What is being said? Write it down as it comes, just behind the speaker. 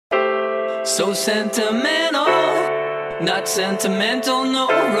So sentimental, not sentimental, no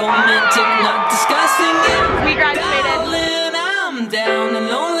romantic, not disgusting. We graduated. Darling, I'm down and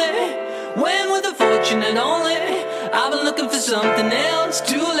lonely. When with a fortune and only, I've been looking for something else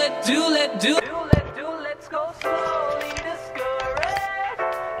to let do. Let's go slowly,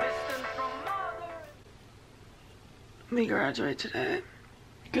 discouraged, distant from mother. We graduate today.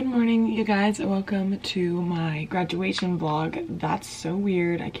 Good morning, you guys, and welcome to my graduation vlog. That's so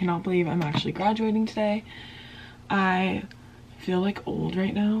weird. I cannot believe I'm actually graduating today. I feel like old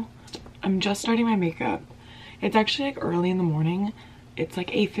right now. I'm just starting my makeup. It's actually like early in the morning. It's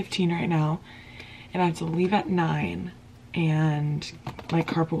like 8:15 right now, and I have to leave at 9 and like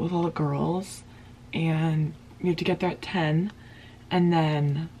carpool with all the girls, and we have to get there at 10, and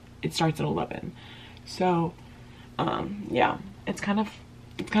then it starts at 11. So yeah, it's kind of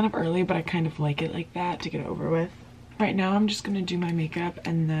early, but I kind of like it like that to get it over with. Right now I'm just gonna do my makeup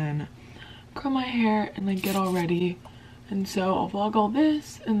and then curl my hair and like get all ready, and so I'll vlog all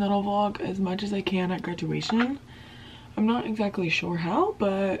this and then I'll vlog as much as I can at graduation. I'm not exactly sure how,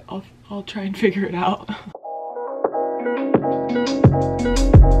 but I'll try and figure it out.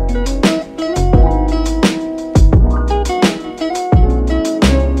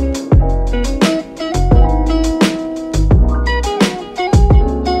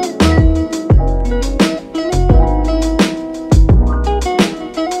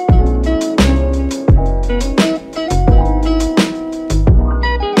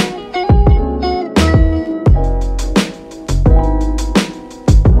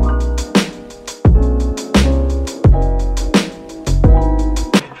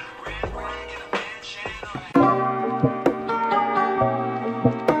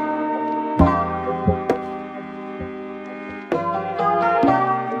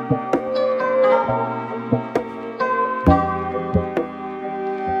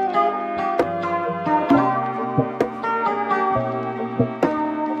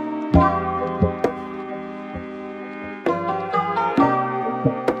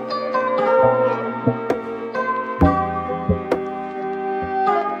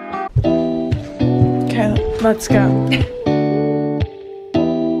 Let's go.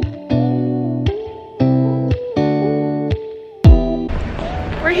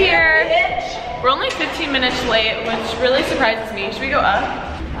 We're here. We're only 15 minutes late, which really surprises me. Should we go up?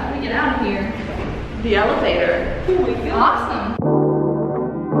 How do we get out of here? The elevator. Awesome.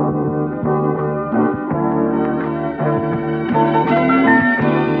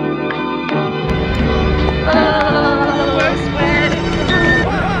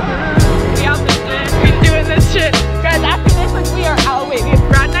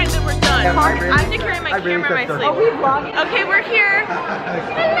 I have to carry my camera in my sleeve. Are we vlogging? Okay, we're here.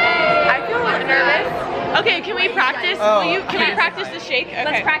 I feel a little nervous. Okay, can we practice? Can we practice the shake? Okay.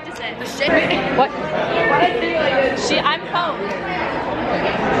 Let's practice it. The shake? What? I'm home.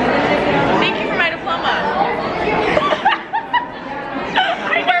 Thank you for my diploma.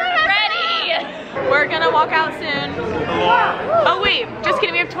 We're ready. We're gonna walk out soon. Oh wait, just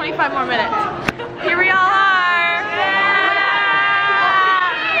kidding, we have 25 more minutes. Here we all are.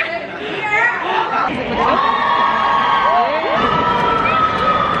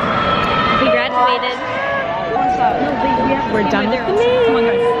 We graduated. We're done with the names. Come on,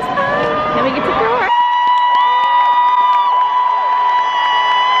 guys. And we get to throw our...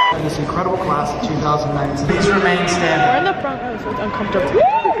 This incredible class of 2019. Please remain standing. We're in the front row, so it's uncomfortable. All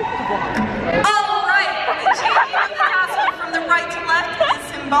right, the changing of the tassel from the right to left is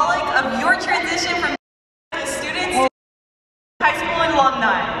symbolic of your transition from students to high school and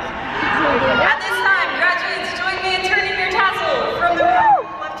alumni. At this time, graduates, join me in turning your tassel from the left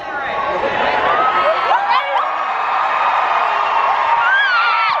to the right.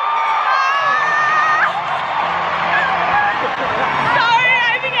 Sorry,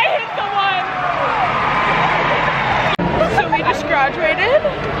 I think I hit someone. So we just graduated.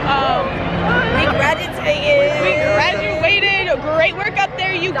 We graduated. We graduated. Great work up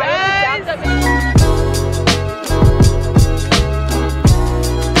there, you guys.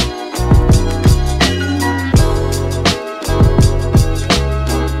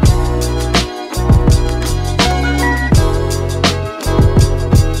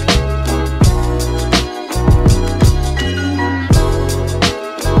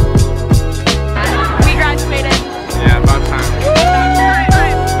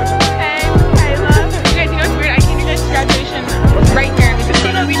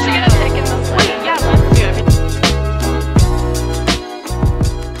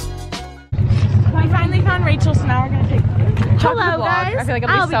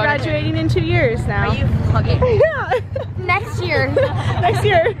 I'll be graduating in 2 years now. Are you hugging? Yeah. Next year. Next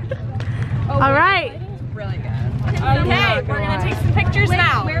year. All right. Really good. Okay, we're gonna take some pictures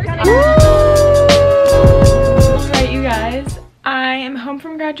now. Alright, you guys, I am home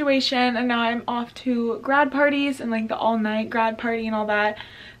from graduation and now I'm off to grad parties and like the all-night grad party and all that.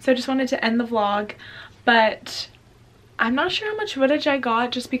 So I just wanted to end the vlog, but I'm not sure how much footage I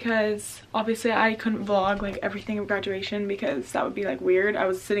got just because obviously I couldn't vlog like everything of graduation because that would be like weird. I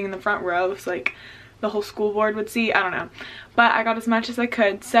was sitting in the front row, so like the whole school board would see. I don't know, but I got as much as I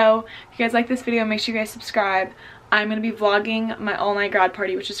could. So if you guys like this video, make sure you guys subscribe. I'm gonna be vlogging my all-night grad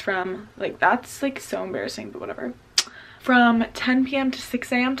party, which is from like, that's like so embarrassing, but whatever, from 10 p.m. to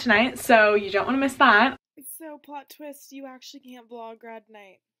 6 a.m. tonight, so you don't want to miss that. So plot twist, you actually can't vlog grad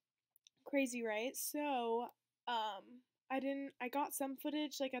night. Crazy, right? So I got some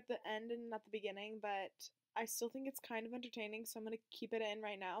footage like at the end and at the beginning, but I still think it's kind of entertaining, so I'm gonna keep it in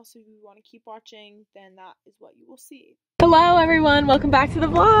right now. So if you want to keep watching, then that is what you will see. Hello everyone, welcome back to the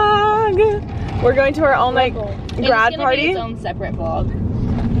vlog. We're going to our all-night grad party. Be its own separate vlog.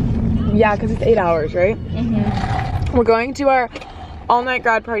 Yeah, because it's 8 hours, right? We're going to our all-night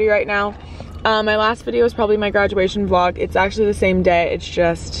grad party right now. My last video was probably my graduation vlog. It's actually the same day, it's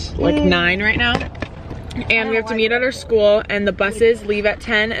just like 9 right now. And we have to meet at our school, and the buses leave at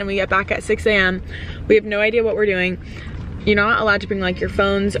 10 and we get back at 6 a.m. We have no idea what we're doing. You're not allowed to bring like your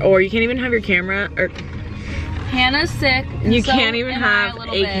phones, or you can't even have your camera, or Hannah's sick. you can't even have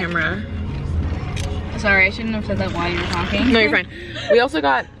a camera. Sorry, I shouldn't have said that while you were talking. No, you're fine. We also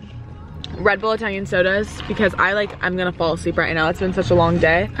got Red Bull Italian sodas because I'm gonna fall asleep right now. It's been such a long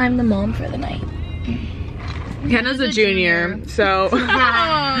day. I'm the mom for the night. Hannah's a junior, so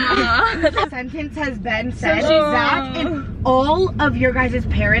The sentence has been said. Zach and all of your guys'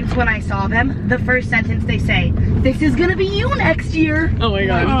 parents, when I saw them, the first sentence they say, "This is gonna be you next year." oh my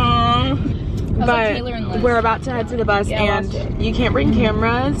god. Taylor But and Liz. we're about to head to the bus, and you can't bring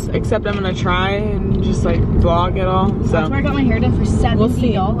cameras, except I'm gonna try and just like vlog it all. So I got my hair done for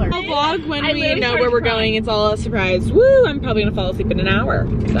 $70. we'll vlog when we know where we're going. It's all a surprise. Woo! I'm probably gonna fall asleep in an hour.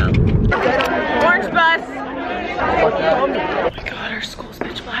 So orange bus. Oh my god, our school's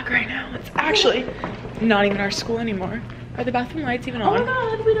pitch black right now. It's actually not even our school anymore. Are the bathroom lights even on? Oh my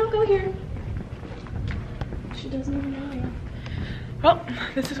god, we don't go here. She doesn't even know yet. Well,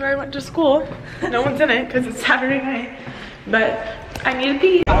 this is where I went to school. No one's in it because it's Saturday night. But I need to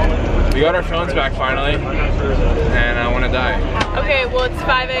pee. We got our phones back finally, and I want to die. Okay, well it's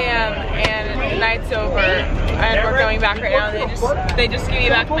 5 a.m. and night's over, and we're going back right now. They just gave me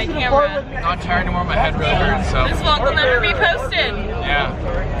back my camera. Not tired anymore, my head really hurts, so. This vlog will never be posted. Yeah.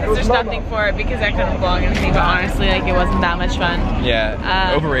 Because there's nothing for it because I couldn't vlog anything, but honestly, like it wasn't that much fun.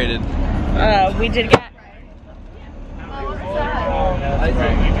 Yeah, overrated. We did get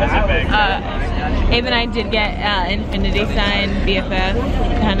Abe and I did get infinity sign BFF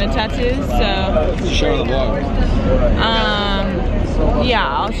kind of tattoos, so Show the vlog. yeah,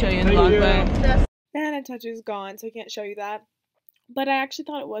 I'll show you in the vlog, but the henna tattoo's gone, so I can't show you that. But I actually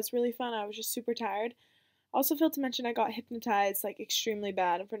thought it was really fun. I was just super tired. Also failed to mention I got hypnotized like extremely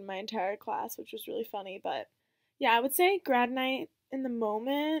bad in front of my entire class, which was really funny. But yeah, I would say grad night in the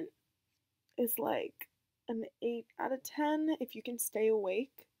moment is like an 8 out of 10 if you can stay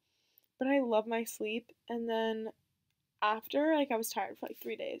awake. But I love my sleep, and then after, like, I was tired for like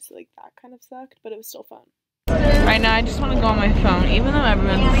 3 days, so like that kind of sucked, but it was still fun. Right now I just want to go on my phone. Even though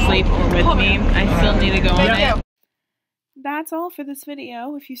everyone's asleep or with me, I still need to go on it. That's all for this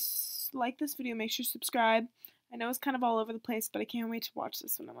video. If you like this video, make sure to subscribe. I know it's kind of all over the place, but I can't wait to watch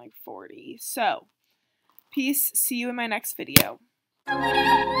this when I'm like 40. So, peace. See you in my next video.